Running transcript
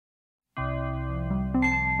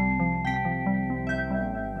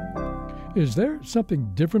Is there something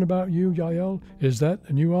different about you, Yael? Is that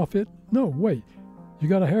a new outfit? No, wait. You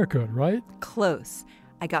got a haircut, right? Close.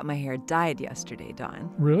 I got my hair dyed yesterday, Don.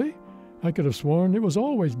 Really? I could have sworn it was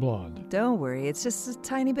always blonde. Don't worry, it's just a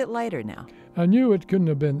tiny bit lighter now. I knew it couldn't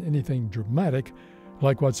have been anything dramatic,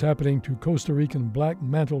 like what's happening to Costa Rican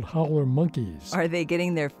black-mantled howler monkeys. Are they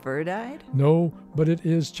getting their fur dyed? No, but it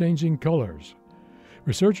is changing colors.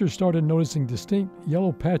 Researchers started noticing distinct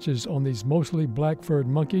yellow patches on these mostly black-furred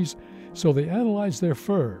monkeys, so they analyzed their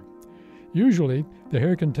fur. Usually, the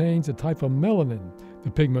hair contains a type of melanin, the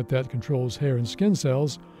pigment that controls hair and skin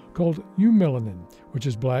cells, called eumelanin, which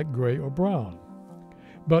is black, gray, or brown.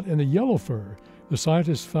 But in the yellow fur, the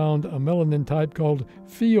scientists found a melanin type called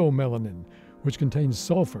pheomelanin, which contains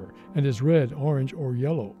sulfur and is red, orange, or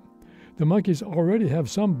yellow. The monkeys already have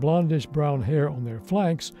some blondish-brown hair on their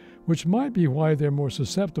flanks, which might be why they're more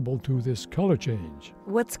susceptible to this color change.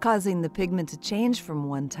 What's causing the pigment to change from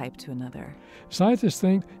one type to another? Scientists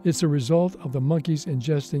think it's a result of the monkeys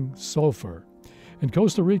ingesting sulfur. In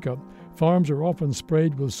Costa Rica, farms are often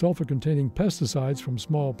sprayed with sulfur-containing pesticides from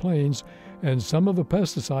small planes, and some of the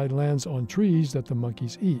pesticide lands on trees that the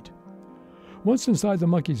monkeys eat. Once inside the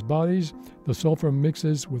monkeys' bodies, the sulfur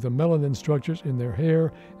mixes with the melanin structures in their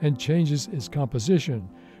hair and changes its composition,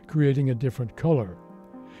 creating a different color.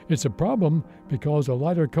 It's a problem because a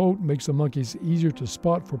lighter coat makes the monkeys easier to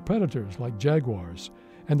spot for predators like jaguars,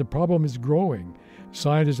 and the problem is growing.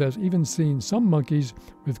 Scientists have even seen some monkeys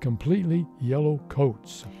with completely yellow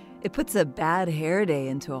coats. It puts a bad hair day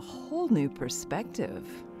into a whole new perspective.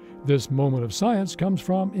 This moment of science comes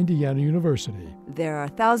from Indiana University. There are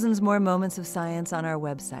thousands more moments of science on our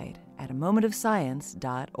website at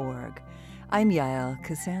amomentofscience.org. I'm Yael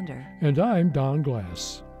Cassander. And I'm Don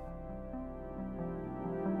Glass.